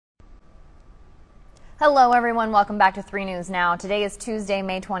Hello everyone, welcome back to 3 News Now. Today is Tuesday,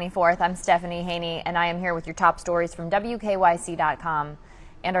 May 24th. I'm Stephanie Haney and I am here with your top stories from WKYC.com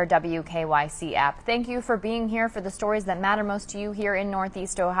and our WKYC app. Thank you for being here for the stories that matter most to you here in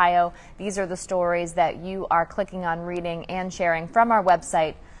Northeast Ohio. These are the stories that you are clicking on, reading, and sharing from our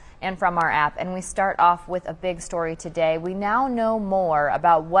website and from our app. And we start off with a big story today. We now know more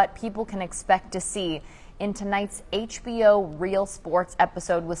about what people can expect to see in tonight's HBO Real Sports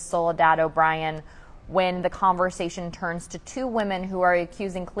episode with Soledad O'Brien, when the conversation turns to two women who are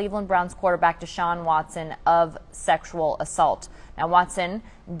accusing Cleveland Browns quarterback Deshaun Watson of sexual assault. Now, Watson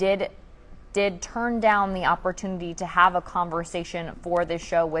did turn down the opportunity to have a conversation for this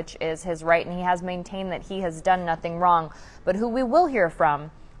show, which is his right, and he has maintained that he has done nothing wrong. But who we will hear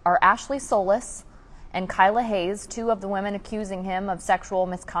from are Ashley Solis and Kyla Hayes, two of the women accusing him of sexual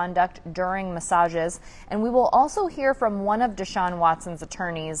misconduct during massages. And we will also hear from one of Deshaun Watson's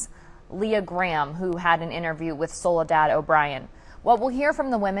attorneys, Leah Graham, who had an interview with Soledad O'Brien. What we'll hear from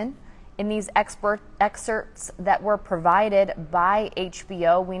the women in these excerpts that were provided by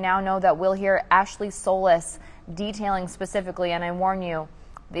HBO, we now know that we'll hear Ashley Solis detailing specifically, and I warn you,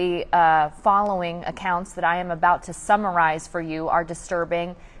 the following accounts that I am about to summarize for you are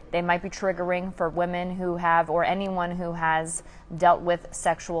disturbing. They might be triggering for women who have, or anyone who has dealt with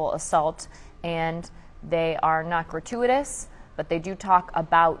sexual assault, and they are not gratuitous, but they do talk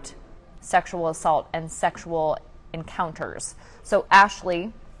about sexual assault and sexual encounters. So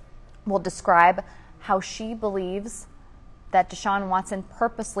Ashley will describe how she believes that Deshaun Watson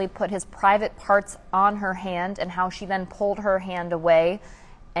purposely put his private parts on her hand and how she then pulled her hand away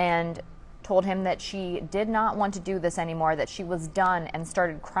and told him that she did not want to do this anymore, that she was done, and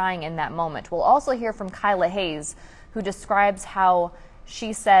started crying in that moment. We'll also hear from Kyla Hayes, who describes how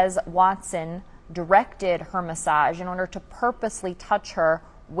she says Watson directed her massage in order to purposely touch her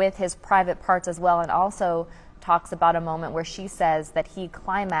with his private parts as well, and also talks about a moment where she says that he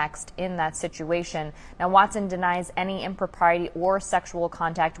climaxed in that situation. Now, Watson denies any impropriety or sexual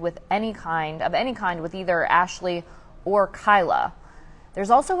contact with any kind with either Ashley or Kyla. There's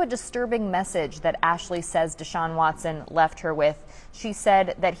also a disturbing message that Ashley says Deshaun Watson left her with. She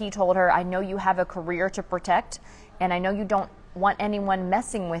said that he told her, "I know you have a career to protect, and I know you don't want anyone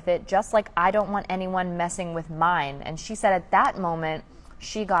messing with it, just like I don't want anyone messing with mine." And she said at that moment,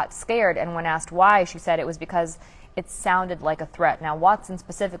 she got scared, and when asked why, she said it was because it sounded like a threat. Now, Watson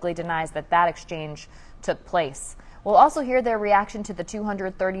specifically denies that that exchange took place. We'll also hear their reaction to the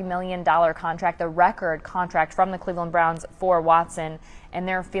 $230 million contract, the record contract from the Cleveland Browns for Watson, and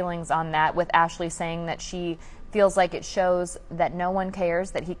their feelings on that, with Ashley saying that she feels like it shows that no one cares,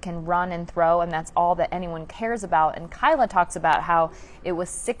 that he can run and throw, and that's all that anyone cares about. And Kyla talks about how it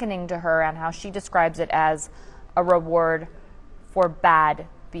was sickening to her and how she describes it as a reward for bad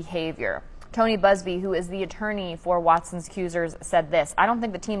behavior. Tony Busby, who is the attorney for Watson's accusers, said this: "I don't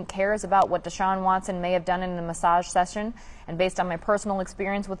think the team cares about what Deshaun Watson may have done in the massage session, and based on my personal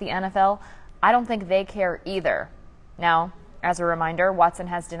experience with the NFL, I don't think they care either." Now, as a reminder, Watson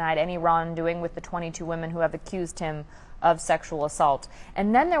has denied any wrongdoing with the 22 women who have accused him of sexual assault.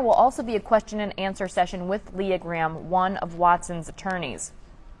 And then there will also be a question and answer session with Leah Graham, one of Watson's attorneys.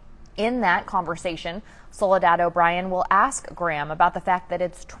 In that conversation, Soledad O'Brien will ask Graham about the fact that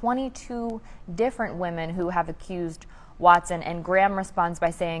it's 22 different women who have accused Watson, and Graham responds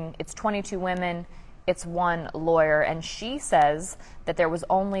by saying it's 22 women, it's one lawyer, and she says that there was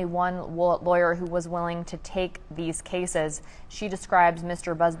only one lawyer who was willing to take these cases. She describes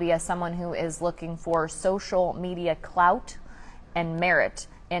Mr. Busby as someone who is looking for social media clout and merit,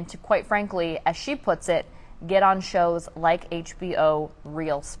 and to, quite frankly, as she puts it, get on shows like HBO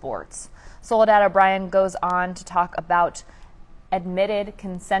Real Sports. Soledad O'Brien goes on to talk about admitted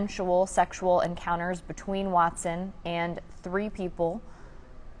consensual sexual encounters between Watson and 3 people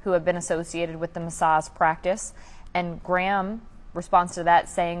who have been associated with the massage practice. And Graham responds to that,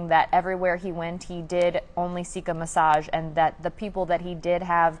 saying that everywhere he went, he did only seek a massage, and that the people that he did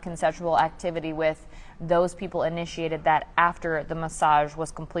have consensual activity with, those people initiated that after the massage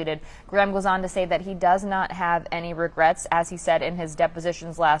was completed. Graham goes on to say that he does not have any regrets, as he said in his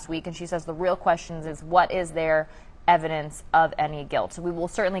depositions last week, and she says the real question is, what is there evidence of any guilt? So we will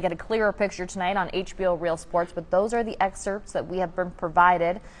certainly get a clearer picture tonight on HBO Real Sports, but those are the excerpts that we have been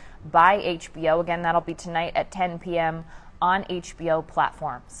provided by HBO. Again, that'll be tonight at 10 p.m. on HBO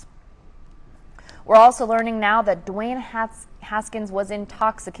platforms. We're also learning now that Dwayne Haskins was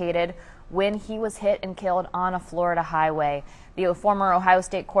intoxicated when he was hit and killed on a Florida highway. The former Ohio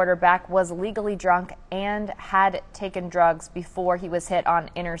State quarterback was legally drunk and had taken drugs before he was hit on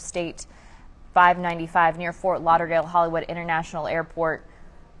Interstate 595 near Fort Lauderdale Hollywood International Airport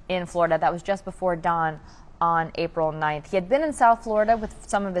in Florida. That was just before dawn on April 9th. He had been in South Florida with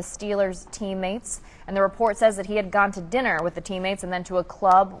some of his Steelers teammates, and the report says that he had gone to dinner with the teammates and then to a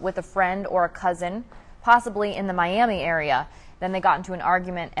club with a friend or a cousin, possibly in the Miami area. Then they got into an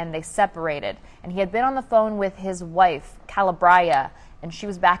argument and they separated. And he had been on the phone with his wife, Calabria, and she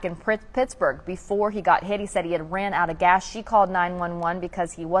was back in Pittsburgh before he got hit. He said he had ran out of gas. She called 911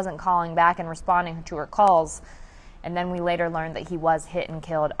 because he wasn't calling back and responding to her calls. And then we later learned that he was hit and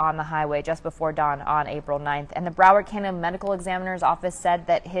killed on the highway just before dawn on April 9th. And the Broward County Medical Examiner's Office said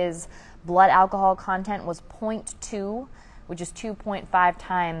that his blood alcohol content was 0.2, which is 2.5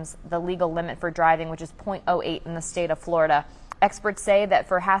 times the legal limit for driving, which is 0.08 in the state of Florida. Experts say that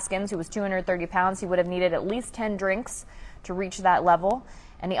for Haskins, who was 230 pounds, he would have needed at least 10 drinks to reach that level.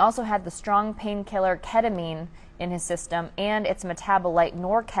 And he also had the strong painkiller ketamine in his system and its metabolite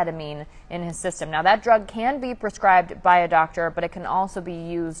norketamine in his system. Now, that drug can be prescribed by a doctor, but it can also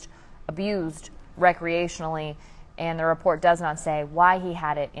be abused recreationally, and the report does not say why he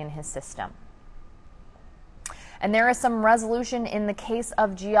had it in his system. And there is some resolution in the case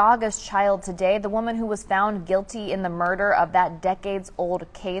of Geauga's child today. The woman who was found guilty in the murder of that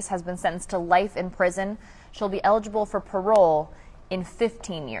decades-old case has been sentenced to life in prison. She'll be eligible for parole in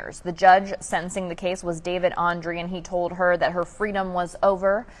 15 years. The judge sentencing the case was David Andre, and he told her that her freedom was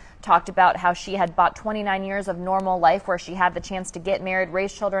over, talked about how she had bought 29 years of normal life where she had the chance to get married,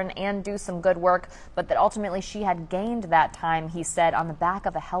 raise children, and do some good work, but that ultimately she had gained that time, he said, on the back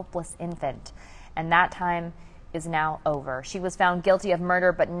of a helpless infant. And that time is now over. She was found guilty of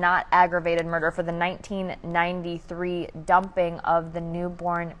murder, but not aggravated murder, for the 1993 dumping of the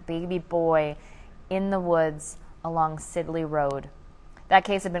newborn baby boy in the woods along Sidley Road. That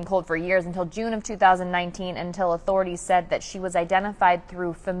case had been cold for years until June of 2019, until authorities said that she was identified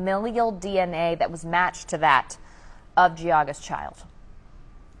through familial DNA that was matched to that of Geauga's child.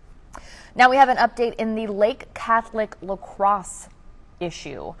 Now we have an update in the Lake Catholic lacrosse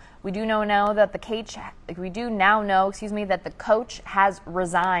issue. We do now know that the coach has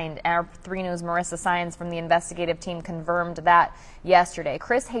resigned. Our 3 News Marissa Science from the investigative team confirmed that yesterday.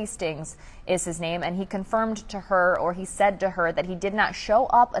 Chris Hastings is his name, and he confirmed to her, or he said to her, that he did not show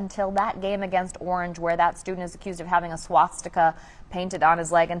up until that game against Orange, where that student is accused of having a swastika painted on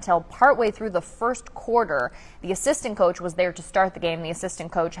his leg, until partway through the first quarter. The assistant coach was there to start the game. The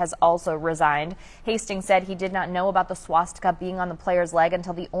assistant coach has also resigned. Hastings said he did not know about the swastika being on the player's leg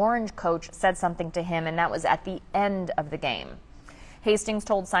until the Orange coach said something to him, and that was at the end of the game. Hastings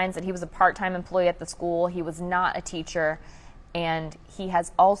told Science that he was a part-time employee at the school. He was not a teacher, and he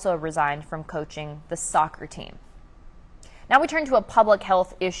has also resigned from coaching the soccer team. Now we turn to a public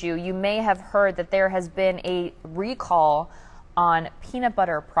health issue. You may have heard that there has been a recall on peanut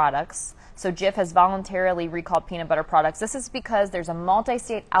butter products. So Jif has voluntarily recalled peanut butter products. This is because there's a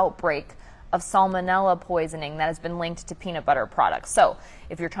multi-state outbreak of salmonella poisoning that has been linked to peanut butter products. So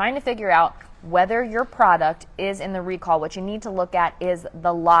if you're trying to figure out whether your product is in the recall, what you need to look at is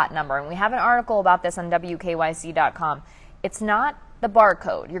the lot number. And we have an article about this on WKYC.com. It's not the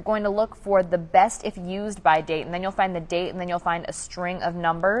barcode. You're going to look for the best if used by date, and then you'll find the date, and then you'll find a string of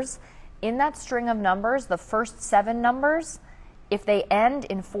numbers. In that string of numbers, the first 7 numbers, if they end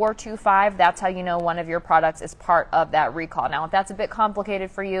in 425, that's how you know one of your products is part of that recall. Now, if that's a bit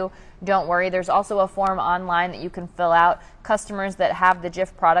complicated for you, don't worry. There's also a form online that you can fill out. Customers that have the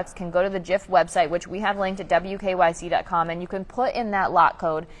Jif products can go to the Jif website, which we have linked at WKYC.com, and you can put in that lot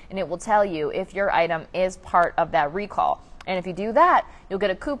code, and it will tell you if your item is part of that recall. And if you do that, you'll get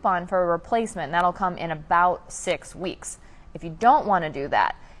a coupon for a replacement, and that'll come in about 6 weeks. If you don't want to do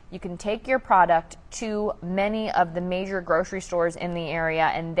that, you can take your product to many of the major grocery stores in the area,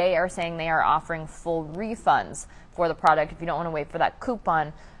 and they are saying they are offering full refunds for the product if you don't want to wait for that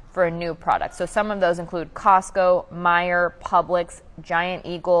coupon for a new product. So some of those include Costco, Meijer, Publix, Giant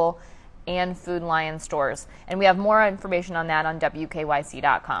Eagle, and Food Lion stores. And we have more information on that on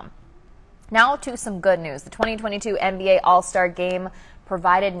WKYC.com. Now to some good news. The 2022 NBA All-Star Game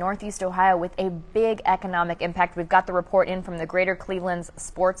provided Northeast Ohio with a big economic impact. We've got the report in from the Greater Cleveland's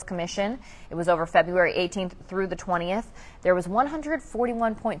Sports Commission. It was over February 18th through the 20th. There was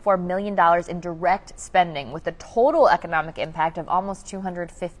 $141.4 million in direct spending, with a total economic impact of almost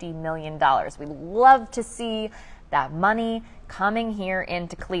 $250 million. We love to see that money coming here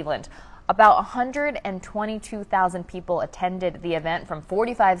into Cleveland. About 122,000 people attended the event from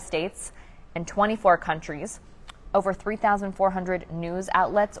 45 states and 24 countries. Over 3,400 news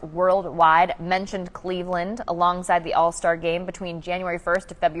outlets worldwide mentioned Cleveland alongside the All-Star Game between January 1st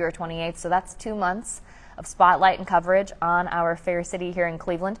to February 28th, so that's 2 months. of spotlight and coverage on our fair city here in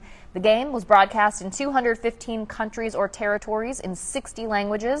Cleveland. The game was broadcast in 215 countries or territories in 60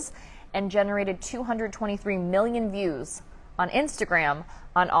 languages and generated 223 million views on Instagram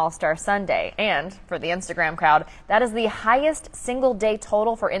on All-Star Sunday. And for the Instagram crowd, that is the highest single-day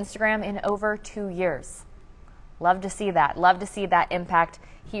total for Instagram in over 2 years. Love to see that. Love to see that impact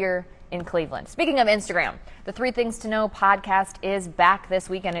here in Cleveland. Speaking of Instagram, the 3 Things to Know podcast is back this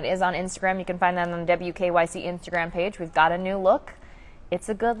weekend. It is on Instagram. You can find that on the WKYC Instagram page. We've got a new look. It's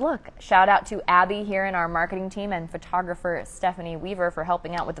a good look. Shout out to Abby here in our marketing team and photographer Stephanie Weaver for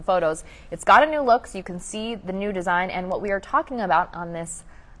helping out with the photos. It's got a new look, so you can see the new design. And what we are talking about on this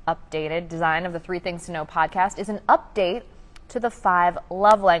updated design of the 3 Things to Know podcast is an update to the 5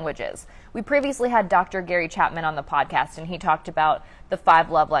 love languages. We previously had Dr. Gary Chapman on the podcast, and he talked about the 5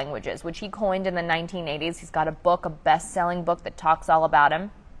 love languages, which he coined in the 1980s. He's got a book, a best-selling book that talks all about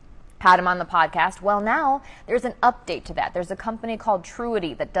him. Had him on the podcast. Well, now there's an update to that. There's a company called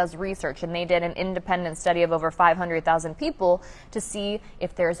Truity that does research, and they did an independent study of over 500,000 people to see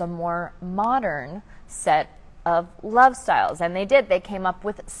if there's a more modern set of love styles. And they did. They came up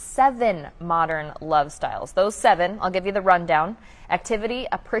with 7 modern love styles. Those 7, I'll give you the rundown: activity,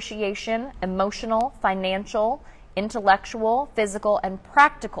 appreciation, emotional, financial, intellectual, physical, and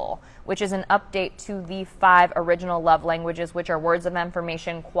practical, which is an update to the 5 original love languages, which are words of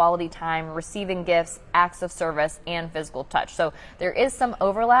affirmation, quality time, receiving gifts, acts of service, and physical touch. So there is some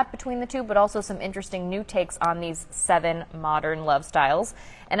overlap between the 2, but also some interesting new takes on these 7 modern love styles.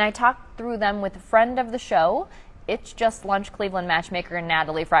 And I talked through them with a friend of the show, It's Just Lunch Cleveland matchmaker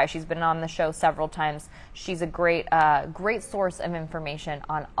Natalie Fry. She's been on the show several times. She's a great source of information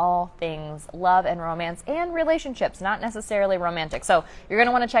on all things love and romance and relationships, not necessarily romantic. So you're going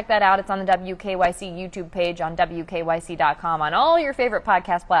to want to check that out. It's on the WKYC YouTube page, on WKYC.com, on all your favorite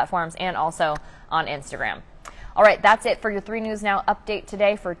podcast platforms, and also on Instagram. All right, that's it for your 3 News Now update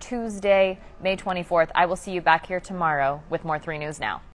today for Tuesday, May 24th. I will see you back here tomorrow with more 3 News Now.